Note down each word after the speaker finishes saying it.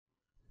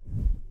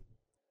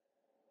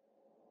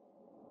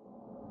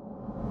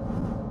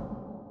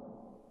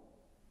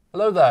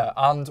Hello there,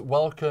 and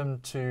welcome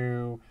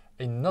to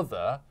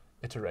another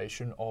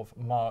iteration of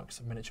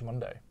Marc's Miniature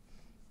Monday.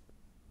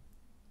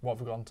 What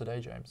have we got on today,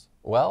 James?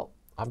 Well,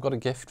 I've got a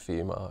gift for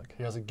you, Marc.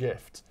 He has a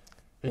gift.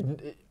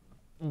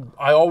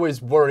 I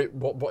always worry.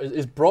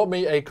 He's brought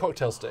me a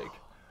cocktail stick,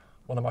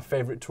 one of my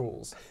favourite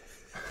tools.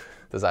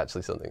 There's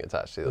actually something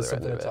attached to the other end of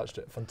it. There's something attached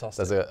to it.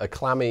 Fantastic. There's a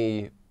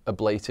clammy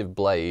ablative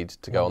blade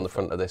to go on the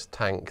front of this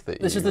tank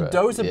that This is the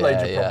dozer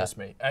blade you promised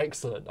me.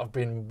 Excellent. I've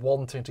been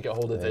wanting to get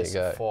hold of this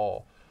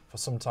for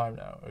some time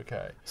now.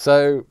 Okay.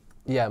 So,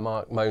 yeah,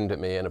 Marc moaned at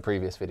me in a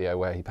previous video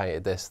where he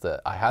painted this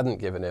that I hadn't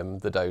given him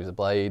the dozer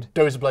blade.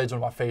 Dozer blade's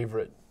one of my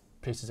favourite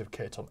pieces of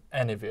kit on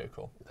any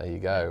vehicle. There you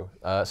go.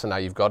 So now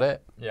you've got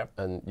it. Yep.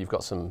 And you've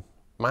got some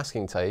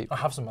masking tape. I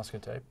have some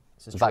masking tape.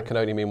 That can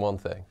only mean one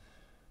thing.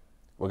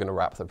 We're going to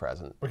wrap the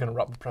present. We're going to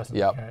wrap the present.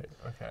 Yep.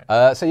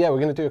 Okay. So yeah,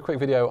 we're going to do a quick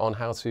video on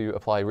how to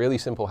apply really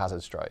simple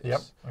hazard stripes. Yep.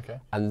 Okay.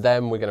 And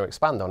then we're going to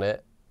expand on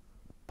it,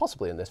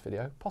 possibly in this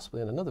video,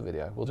 possibly in another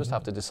video. We'll just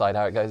have to decide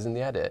how it goes in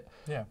the edit.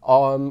 Yeah.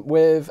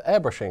 With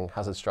airbrushing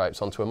hazard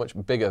stripes onto a much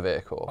bigger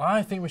vehicle.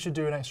 I think we should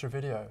do an extra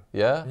video.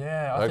 Yeah?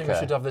 Yeah, I think we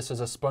should have this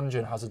as a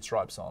sponging hazard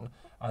stripes on,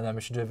 and then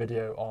we should do a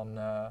video on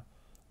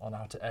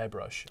how to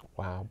airbrush.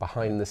 Wow,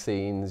 behind the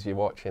scenes, you're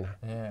watching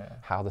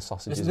how the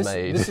sausage is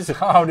made. This is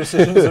how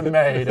decisions are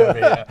made over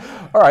here.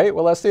 All right,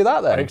 well, let's do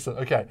that then. Excellent,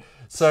 okay.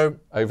 So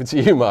over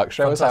to you, Marc.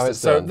 Show us how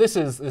it's done. So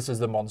this is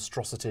the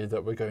monstrosity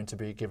that we're going to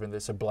be giving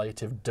this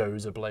ablative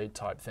dozer blade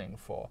type thing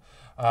for.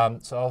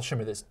 So I'll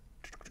shimmy this.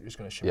 Just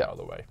going to shimmy out of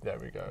the way. There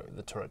we go.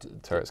 The turret's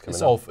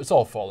coming up. It's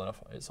all falling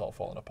off. It's all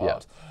falling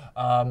apart.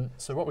 Yeah.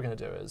 So what we're going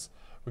to do is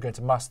we're going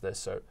to mask this.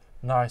 So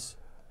nice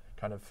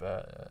kind of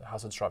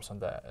hazard stripes on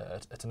there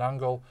at an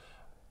angle.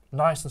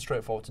 Nice and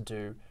straightforward to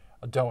do.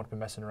 I don't want to be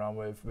messing around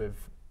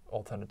with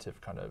alternative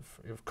kind of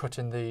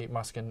cutting the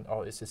masking.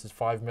 Oh, this is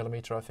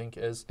 5mm, I think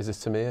it is. Is this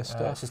Tamiya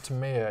stuff? This is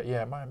Tamiya.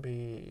 Yeah, it might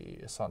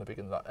be slightly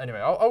bigger than that. Anyway,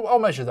 I'll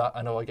measure that,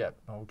 and I'll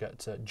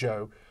get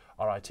Joe,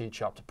 our IT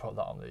chap, to put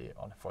that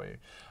on for you.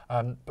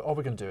 But all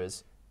we're going to do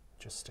is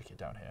just stick it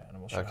down here, and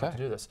we'll show you how to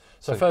do this.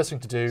 So first thing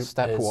to do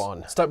Step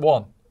one. Step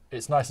one.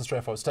 It's nice and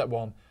straightforward. Step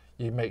one.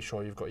 You make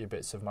sure you've got your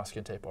bits of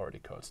masking tape already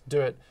cut.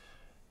 Do it.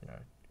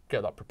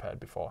 Get that prepared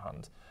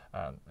beforehand.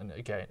 And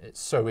again, it's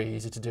so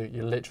easy to do.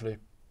 You literally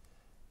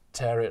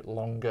tear it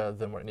longer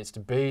than what it needs to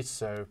be.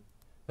 So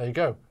there you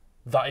go.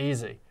 That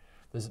easy.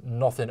 There's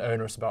nothing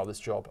onerous about this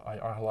job.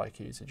 I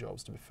like easy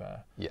jobs, to be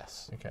fair.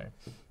 Yes. Okay.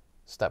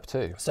 Step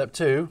two. Step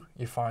two,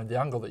 you find the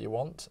angle that you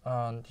want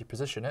and you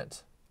position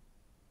it.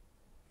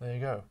 There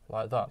you go,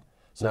 like that.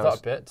 So now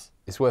that bit.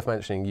 It's worth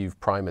mentioning you've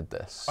primed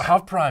this. I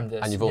have primed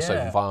this. And you've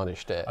also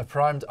varnished it. I've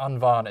primed and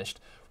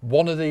varnished.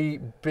 One of the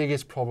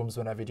biggest problems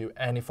whenever you do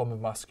any form of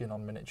masking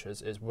on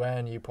miniatures is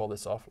when you pull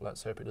this off,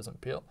 let's hope it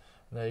doesn't peel.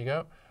 There you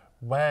go.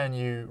 When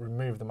you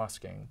remove the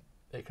masking,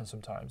 it can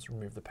sometimes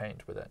remove the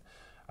paint with it.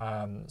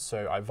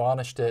 So I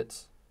varnished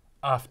it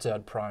after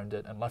I'd primed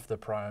it and left the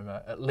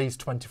primer at least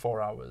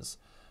 24 hours.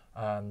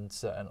 And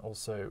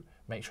also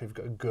make sure you've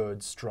got a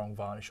good, strong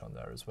varnish on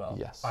there as well.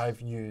 Yes. I've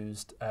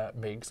used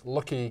MIG's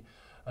Lucky,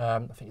 I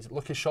think it's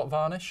Lucky Shot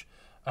Varnish.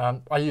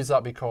 I use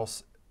that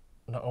because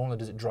not only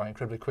does it dry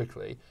incredibly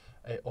quickly,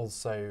 it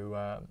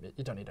also,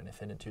 you don't need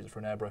anything to use it for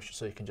an airbrush,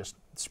 so you can just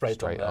spray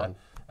it on there.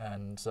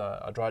 And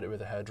I dried it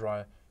with a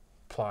hairdryer,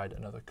 applied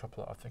another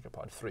couple, I think I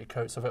applied 3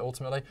 coats of it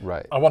ultimately.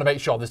 Right. I want to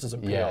make sure this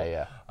doesn't peel.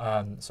 Yeah.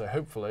 So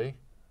hopefully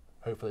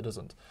it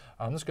doesn't.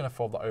 I'm just going to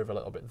fold that over a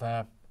little bit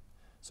there,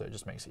 so it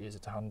just makes it easier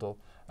to handle.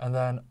 And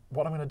then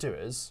what I'm going to do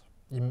is,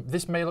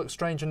 this may look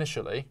strange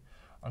initially,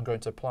 I'm going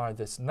to apply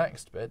this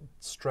next bit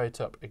straight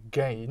up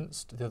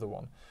against the other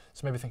one.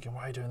 So maybe thinking,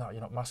 why are you doing that?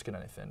 You're not masking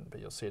anything,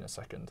 but you'll see in a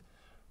second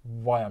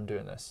why I'm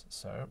doing this.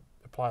 So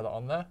apply that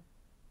on there.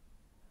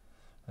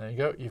 There you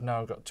go. You've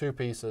now got 2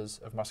 pieces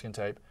of masking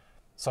tape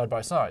side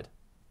by side.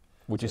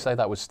 Would you say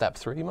that was step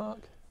 3,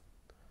 Marc?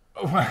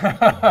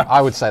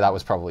 I would say that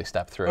was probably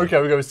step 3. Okay,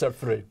 we'll go with step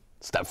 3.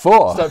 Step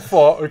 4. Step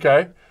 4,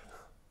 okay.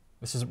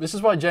 This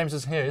is why James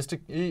is here.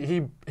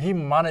 He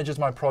manages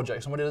my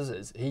projects, and what he does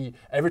is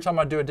every time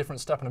I do a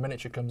different step in a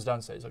miniature, comes down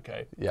and says,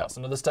 okay, that's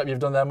another step you've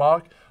done there,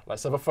 Marc.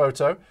 Let's have a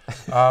photo.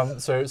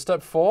 So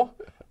step 4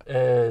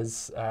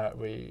 is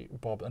we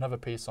bob another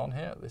piece on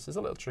here. This is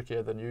a little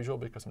trickier than usual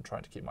because I'm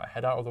trying to keep my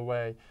head out of the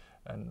way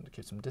and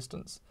keep some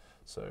distance.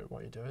 So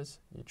what you do is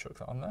you chuck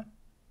that on there.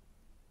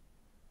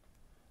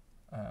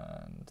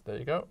 And there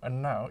you go.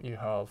 And now you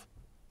have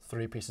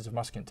 3 pieces of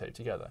masking tape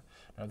together.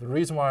 Now the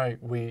reason why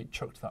we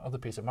chucked that other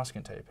piece of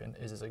masking tape in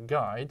is as a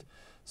guide,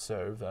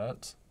 so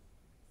that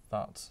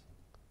that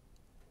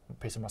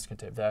piece of masking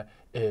tape there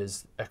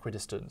is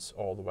equidistant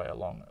all the way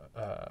along,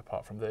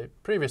 apart from the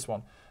previous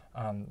one.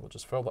 And we'll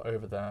just fold that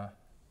over there,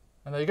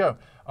 and there you go.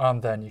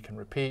 And then you can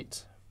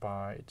repeat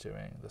by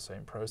doing the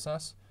same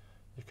process.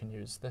 You can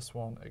use this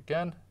one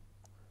again.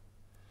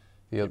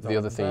 The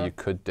other thing you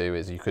could do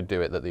is you could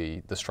do it that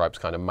the stripes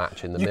kind of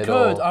match in the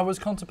middle. You could. I was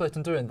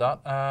contemplating doing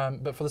that,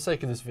 but for the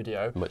sake of this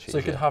video, Much so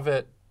you could have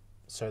it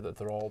so that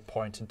they're all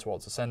pointing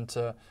towards the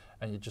centre,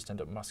 and you just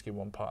end up masking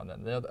one part and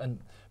then the other.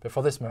 But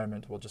for this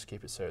moment, we'll just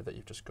keep it so that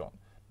you've just got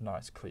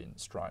nice, clean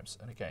stripes.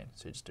 And again,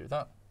 so you just do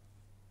that.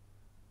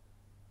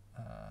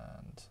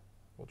 And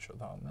we'll chuck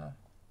that on there.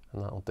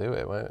 And that'll do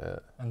it, won't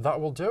it? And that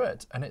will do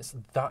it. And it's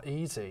that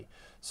easy.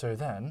 So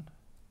then,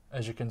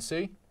 as you can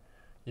see,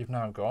 you've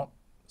now got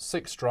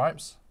 6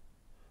 stripes,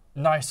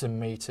 nice and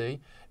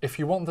meaty. If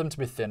you want them to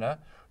be thinner,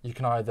 you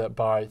can either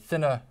buy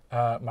thinner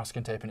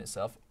masking tape in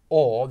itself,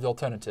 or the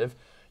alternative,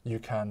 you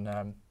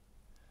can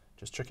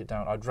just chuck it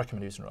down. I'd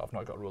recommend using it. I've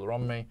not got a ruler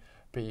on me,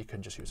 but you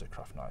can just use a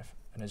craft knife.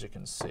 And as you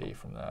can see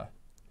from there,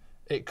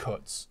 it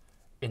cuts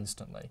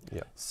instantly.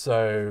 Yeah.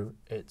 So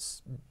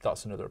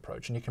that's another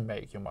approach, and you can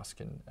make your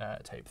masking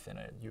tape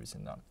thinner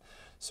using that.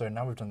 So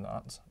now we've done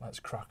that, let's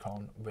crack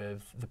on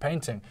with the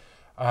painting.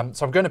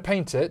 So I'm going to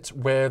paint it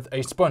with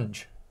a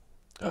sponge.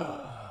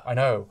 I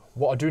know.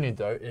 What I do need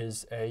though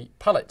is a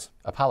palette.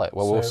 A palette.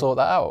 Well, we'll sort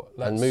that out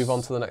and move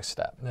on to the next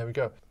step. There we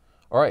go.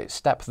 All right,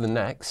 step the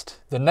next.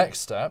 The next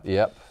step.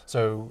 Yep.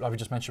 So like we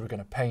just mentioned, we're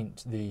going to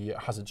paint the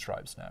hazard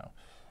stripes now.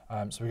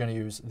 So we're going to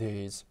use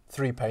these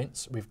 3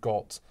 paints. We've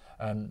got,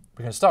 we're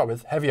going to start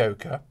with Heavy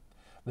Ochre.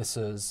 This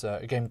is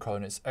a game colour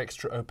and it's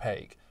extra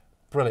opaque.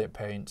 Brilliant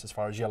paint as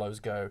far as yellows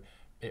go.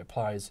 It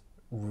applies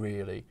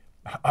really,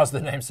 as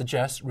the name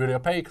suggests, really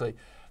opaquely.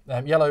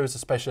 Yellows,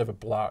 especially over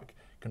black,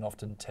 can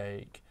often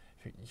take,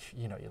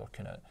 you know, you're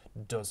looking at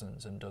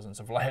dozens and dozens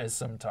of layers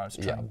sometimes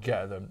to try and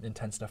get them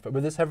intense enough. But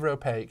with this heavy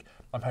opaque,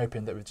 I'm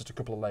hoping that with just a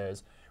couple of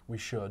layers, we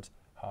should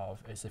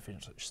have a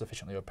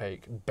sufficiently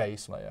opaque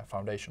base layer,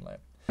 foundation layer.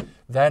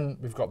 Then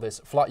we've got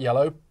this flat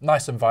yellow,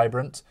 nice and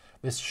vibrant.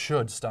 This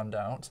should stand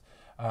out.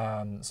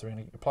 So we're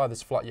going to apply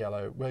this flat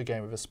yellow. We're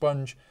going with a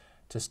sponge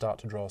to start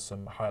to draw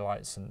some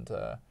highlights and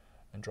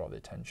draw the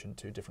attention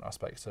to different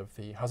aspects of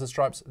the hazard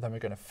stripes. Then we're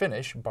going to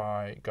finish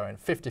by going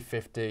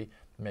 50-50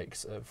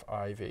 mix of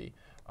ivy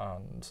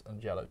and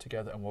yellow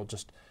together, and we'll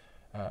just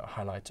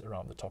highlight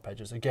around the top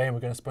edges. Again,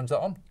 we're going to sponge that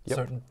on. Yep.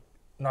 So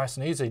nice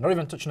and easy. Not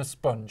even touching a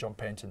sponge on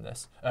painting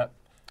this.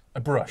 A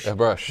brush. A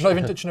brush. Not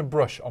even touching a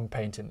brush on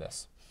painting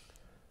this.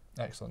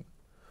 Excellent.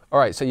 All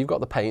right, so you've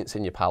got the paints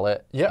in your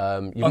palette. Yeah.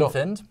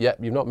 Unthinned.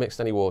 You've not mixed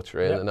any water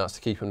in, and that's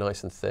to keep them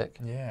nice and thick.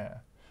 Yeah.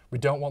 We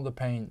don't want the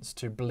paints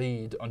to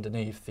bleed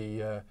underneath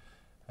the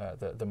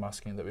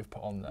masking that we've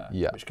put on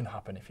there, which can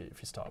happen if you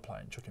start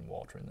applying, chucking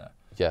water in there.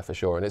 Yeah, for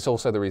sure. And it's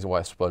also the reason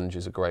why a sponge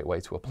is a great way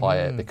to apply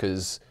it,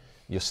 because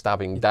you're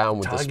stabbing down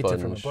with the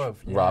sponge from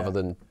above, rather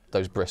than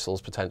those bristles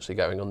potentially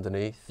going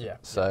underneath. Yeah,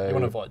 so you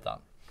want to avoid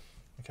that.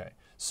 Okay,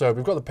 so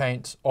we've got the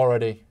paint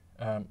already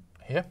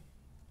here.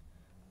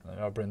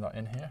 I'll bring that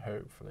in here.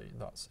 Hopefully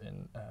that's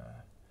in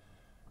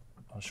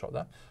on shot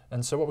there.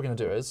 And so what we're going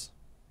to do is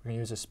we're going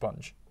to use this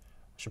sponge.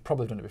 I should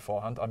probably have done it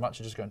beforehand. I'm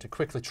actually just going to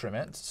quickly trim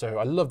it. So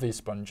I love these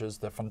sponges.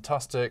 They're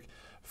fantastic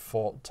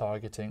for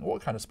targeting.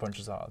 What kind of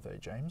sponges are they,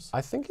 James?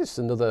 I think it's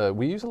another,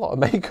 we use a lot of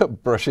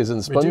makeup brushes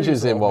and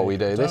sponges in what we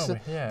do.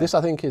 This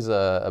I think is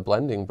a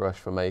blending brush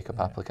for makeup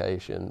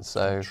applications.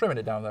 So trimming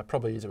it down there,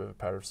 probably easier with a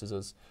pair of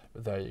scissors.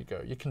 But there you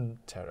go. You can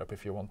tear it up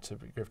if you want to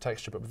give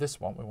texture, but with this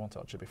one, we want it to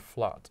actually be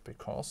flat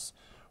because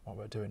what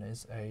we're doing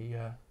is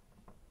a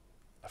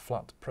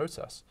flat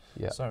process.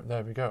 Yeah. So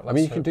there we go. I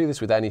mean, you can do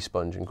this with any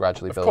sponge and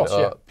gradually build it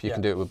up. You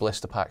can do it with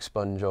blister pack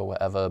sponge or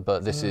whatever,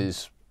 but this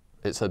is,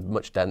 it's a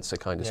much denser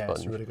kind of sponge.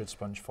 It's a really good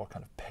sponge for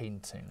kind of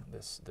painting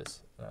this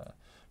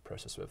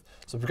process with.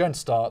 So we're going to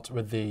start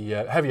with the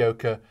Heavy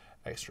Ochre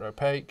Extra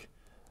Opaque,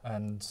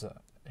 and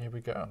here we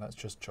go. Let's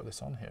just chuck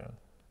this on here.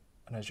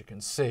 And as you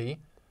can see,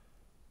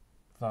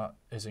 that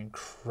is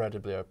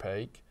incredibly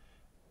opaque.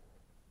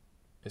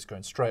 It's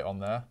going straight on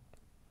there.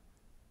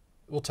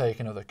 We'll take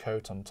another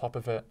coat on top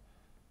of it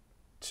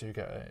to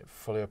get it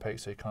fully opaque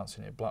so you can't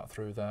see any black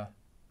through there.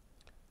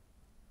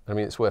 I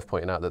mean, it's worth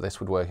pointing out that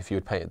this would work if you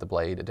had painted the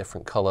blade a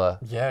different colour.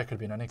 Yeah, it could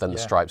be any. Then the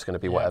stripe's going to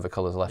be whatever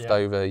colour's left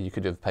over. You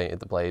could have painted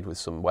the blade with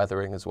some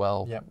weathering as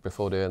well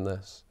before doing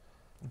this.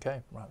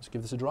 Okay, right, let's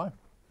give this a dry.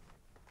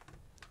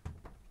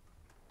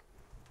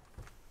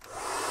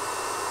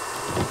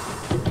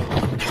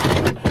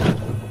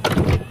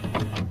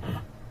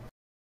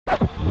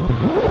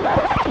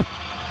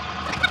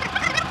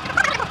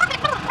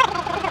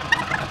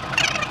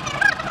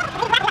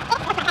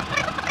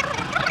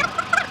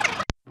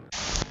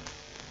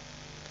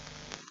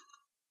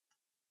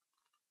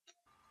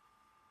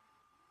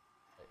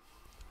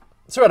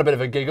 So we had a bit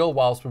of a giggle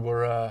whilst we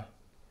were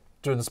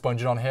doing the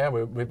sponging on here.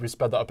 We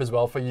sped that up as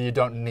well for you. You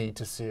don't need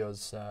to see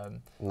us.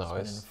 No,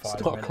 it's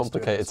not a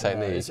complicated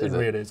technique. It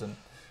really isn't.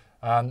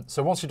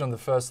 So once you've done the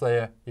first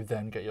layer, you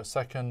then get your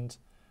second.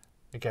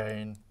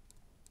 Again,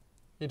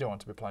 you don't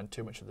want to be applying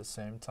too much at the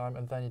same time,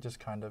 and then you just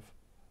kind of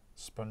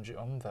sponge it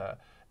on there.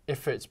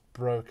 If it's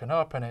broken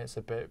up and it's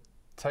a bit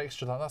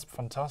textured, that's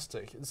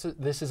fantastic.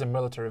 This is a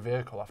military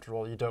vehicle after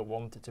all. You don't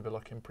want it to be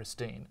looking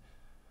pristine.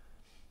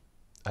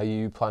 Are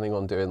you planning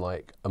on doing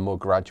like a more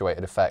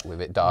graduated effect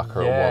with it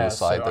darker on one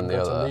side than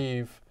the other? I'm going to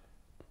leave,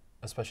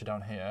 especially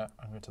down here,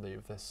 I'm going to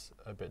leave this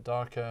a bit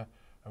darker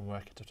and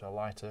work it to a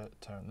lighter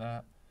tone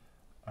there.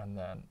 And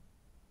then,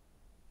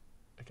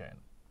 again,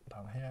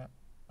 down here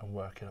and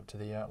work it up to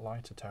the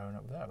lighter tone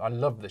up there. I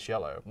love this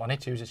yellow. I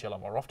need to use this yellow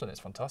more often. It's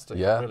fantastic.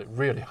 Yeah. Really,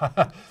 really.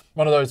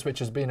 One of those which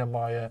has been in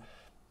my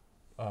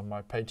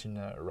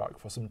painting rack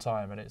for some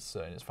time, and it's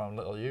found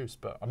little use.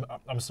 But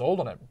I'm sold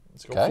on it.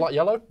 It's got flat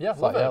yellow. Yeah,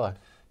 flat yellow. It.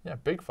 Yeah,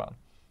 big fan.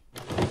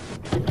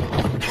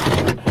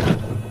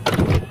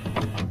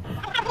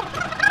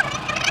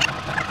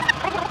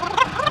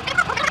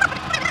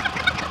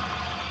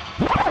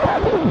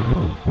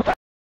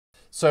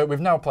 So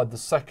we've now applied the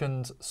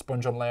second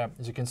sponge on layer.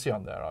 As you can see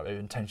on there, I've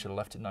intentionally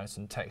left it nice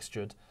and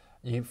textured.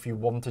 If you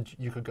wanted,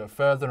 you could go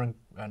further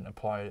and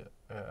apply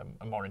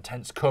a more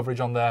intense coverage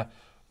on there.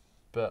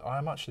 But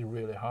I'm actually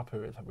really happy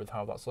with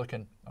how that's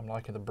looking. I'm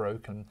liking the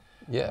broken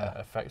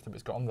effect that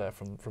it's got on there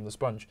from the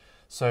sponge.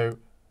 So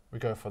we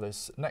go for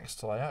this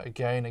next layer.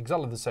 Again,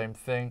 exactly the same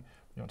thing.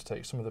 You want to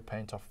take some of the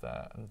paint off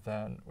there, and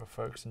then we're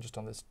focusing just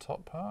on this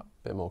top part.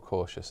 Bit more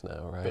cautious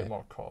now, right? Bit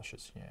more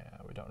cautious, yeah.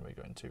 We don't want to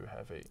be going too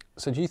heavy.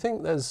 So do you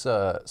think there's,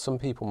 some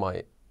people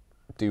might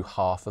do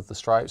half of the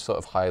stripes, sort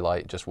of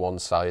highlight just one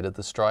side of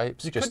the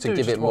stripes, just to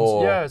give it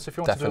more definition? Yeah, so if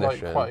you want to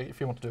do if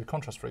you want to do a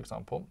contrast, for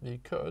example, you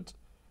could.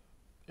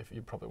 If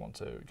you probably want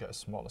to get a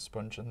smaller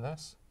sponge than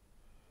this,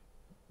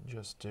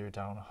 just do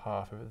down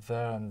half of it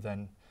there, and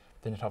then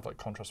you'd have that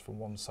contrast from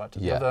one side to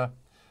the other.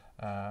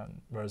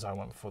 Whereas I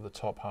went for the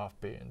top half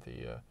being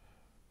the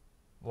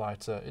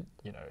lighter.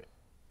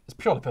 It's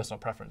purely personal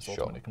preference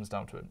when it comes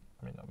down to it.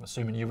 I mean, I'm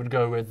assuming you would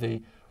go with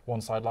the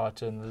one side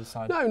lighter and the other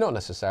side. No, not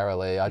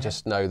necessarily. I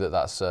just know that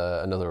that's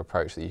another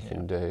approach that you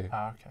can do.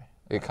 Ah, okay.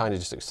 It kind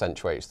of just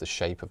accentuates the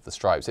shape of the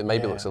stripes. It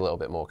maybe looks a little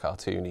bit more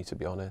cartoony, to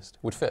be honest.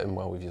 Would fit in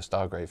well with your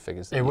Stargrave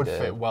figures that you did. It would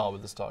fit well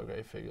with the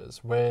Stargrave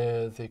figures.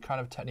 With the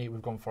kind of technique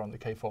we've gone for on the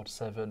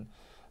K47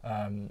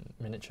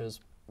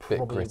 miniatures,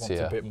 probably want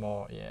a bit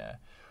more,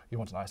 you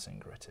want nice and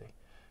gritty.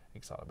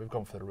 Exactly. We've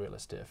gone for the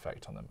realistic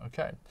effect on them.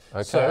 Okay.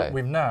 So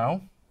we've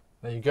now,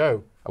 there you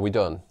go. Are we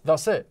done?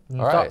 That's it.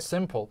 That's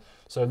simple.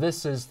 So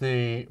this is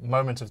the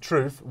moment of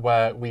truth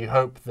where we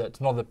hope that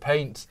none of the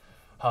paint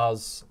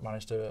has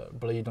managed to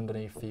bleed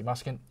underneath the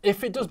masking.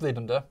 If it does bleed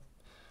under,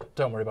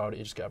 don't worry about it.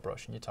 You just get a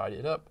brush and you tidy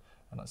it up.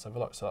 And let's have a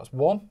look. So that's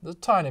one. There's a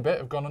tiny bit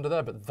have gone under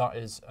there, but that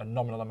is a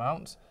nominal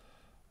amount.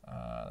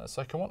 The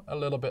second one, a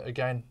little bit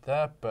again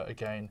there, but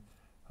again,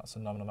 that's a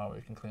nominal amount.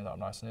 We can clean that up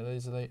nice and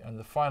easily. And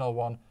the final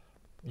one,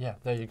 yeah,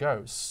 there you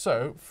go.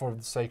 So for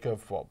the sake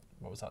of, what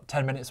was that,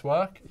 10 minutes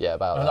work? Yeah,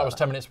 about that. That was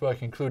 10 minutes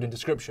work, including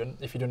description.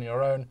 If you're doing it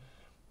your own,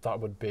 that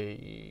would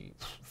be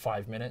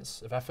 5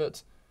 minutes of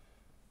effort.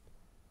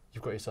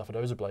 You've got yourself a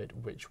dozer blade,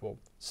 which will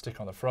stick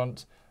on the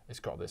front.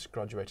 It's got this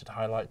graduated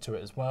highlight to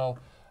it as well.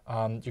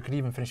 You could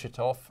even finish it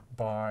off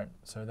by,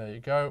 so there you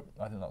go.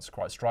 I think that's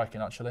quite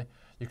striking, actually.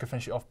 You could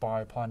finish it off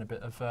by applying a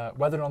bit of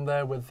weather on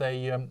there with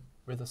a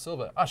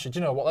silver. Actually, do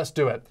you know what? Let's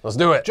do it. Let's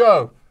do it.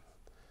 Joe,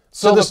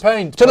 silver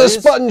paint, to the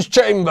sponge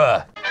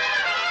chamber.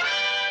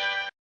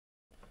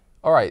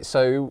 All right,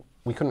 so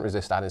we couldn't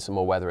resist adding some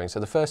more weathering. So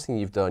the first thing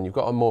you've done, you've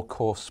got a more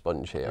coarse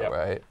sponge here,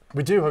 right?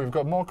 We do. We've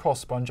got more coarse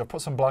sponge. I've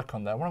put some black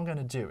on there. What I'm going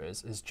to do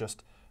is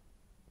just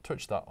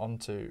touch that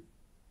onto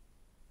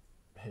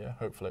here.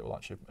 Hopefully it will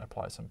actually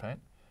apply some paint.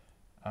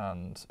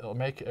 And it'll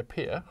make it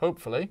appear,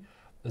 hopefully,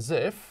 as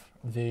if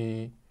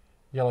the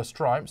yellow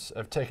stripes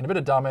have taken a bit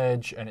of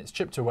damage and it's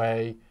chipped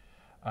away.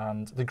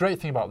 And the great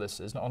thing about this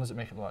is not only does it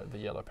make it like the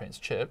yellow paint's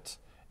chipped,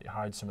 it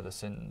hides some of the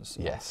sins.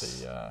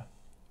 Yes. Of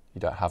you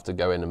don't have to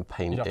go in and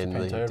paint in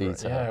the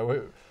detail.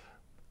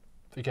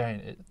 Yeah,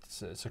 again,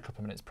 it's a couple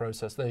of minutes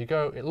process. There you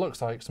go. It looks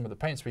like some of the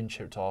paint's been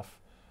chipped off,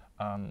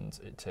 and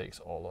it takes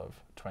all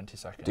of 20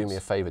 seconds. Do me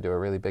a favour, do a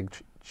really big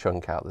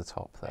chunk out the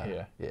top there.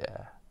 Here.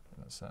 Yeah.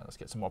 Let's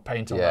get some more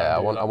paint on there. Yeah, I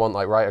want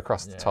like right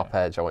across the top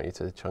edge. I want you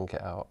to chunk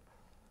it out.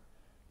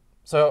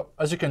 So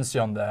as you can see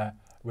on there,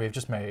 we've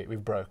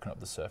broken up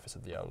the surface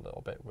of the yellow a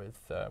little bit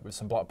with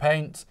some black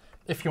paint.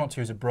 If you want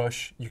to use a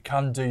brush, you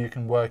can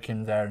work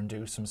in there and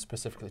do some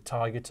specifically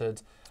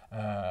targeted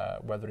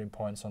weathering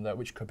points on there,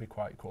 which could be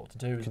quite cool to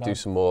do. You could do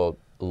some more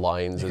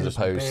lines as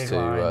opposed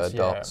to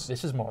dots.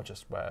 This is more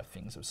just where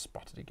things have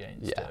spotted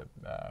against. Yeah.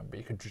 But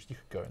you could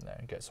go in there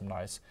and get some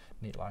nice,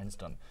 neat lines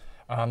done.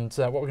 And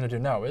what we're going to do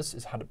now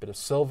is add a bit of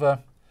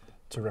silver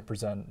to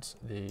represent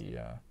the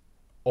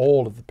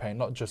all of the paint,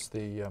 not just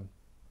the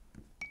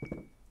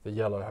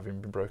yellow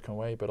having been broken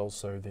away, but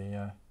also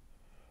the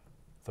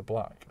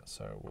black.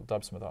 So we'll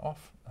dab some of that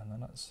off, and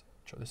then let's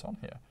chuck this on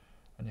here.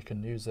 And you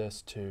can use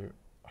this to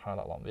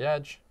highlight along the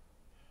edge.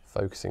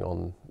 Focusing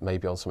on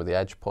maybe on some of the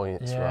edge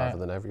points rather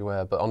than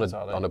everywhere. But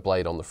on a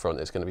blade on the front,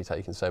 it's going to be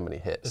taking so many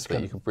hits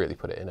that you could really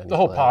put it in any The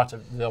whole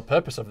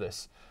purpose of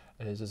this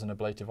is as an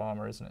ablative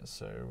armor, isn't it?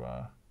 So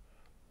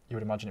you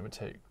would imagine it would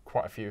take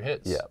quite a few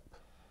hits. Yep.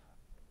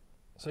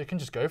 So you can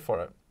just go for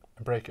it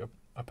and break it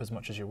up as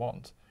much as you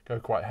want. Go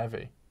quite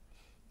heavy.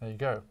 There you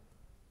go.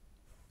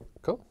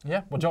 Cool.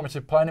 Yeah. Well, do you want me to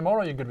apply any more,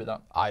 or are you good with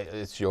that?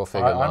 It's your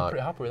figure, Marc. I'm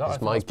pretty happy with that.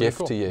 It's my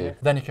gift to you. Yeah.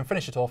 Then you can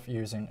finish it off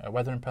using a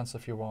weathering pencil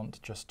if you want,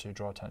 just to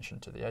draw attention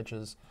to the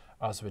edges,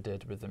 as we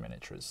did with the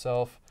miniature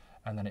itself.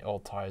 And then it all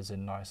ties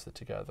in nicely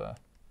together.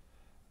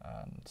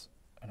 And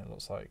and it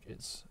looks like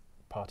it's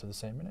part of the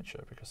same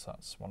miniature, because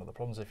that's one of the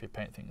problems. If you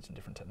paint things in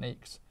different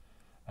techniques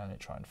and you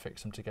try and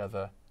fix them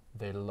together,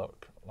 they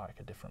look like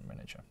a different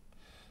miniature.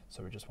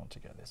 So we just want to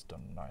get this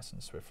done nice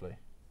and swiftly.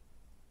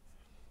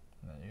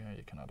 And then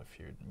you can add a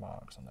few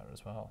marks on there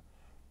as well.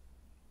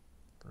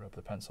 Rub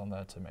the pencil on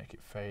there to make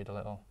it fade a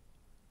little.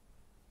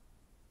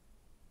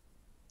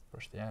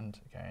 Brush the end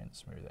again,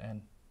 smooth it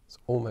in. It's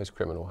almost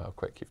criminal how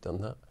quick you've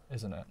done that,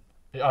 isn't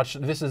it?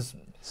 Actually, this is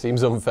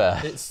seems unfair.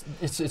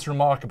 It's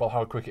remarkable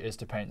how quick it is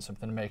to paint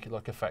something and make it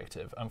look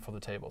effective, and for the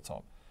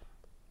tabletop,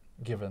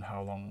 given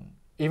how long.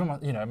 Even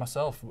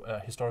myself,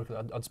 historically,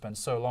 I'd spend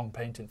so long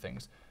painting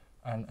things,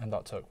 and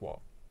that took what,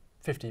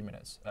 15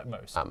 minutes at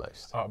most. At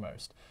most. At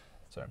most.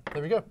 So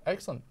there we go.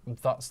 Excellent.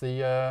 That's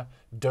the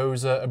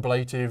Dozer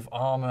Ablative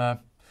Armor.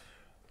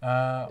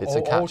 It's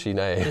a catchy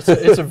name.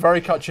 It's a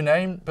very catchy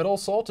name, but all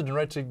sorted and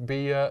ready to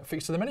be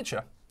fixed to the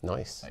miniature.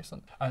 Nice.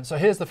 Excellent. And so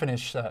here's the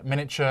finished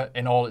miniature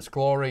in all its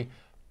glory.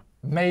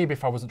 Maybe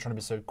if I wasn't trying to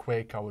be so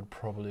quick, I would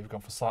probably have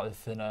gone for slightly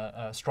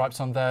thinner stripes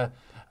on there,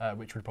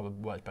 which would probably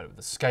work better with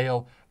the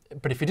scale.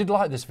 But if you did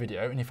like this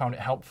video and you found it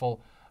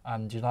helpful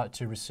and you'd like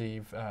to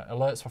receive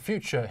alerts for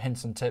future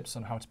hints and tips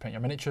on how to paint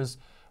your miniatures,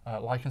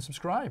 like and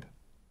subscribe.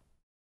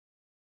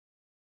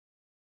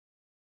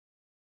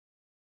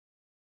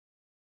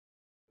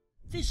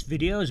 This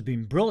video has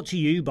been brought to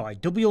you by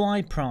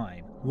WI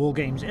Prime,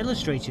 Wargames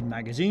Illustrated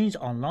magazine's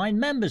online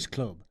members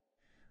club.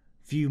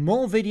 View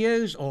more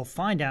videos or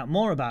find out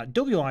more about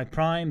WI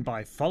Prime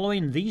by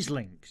following these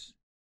links.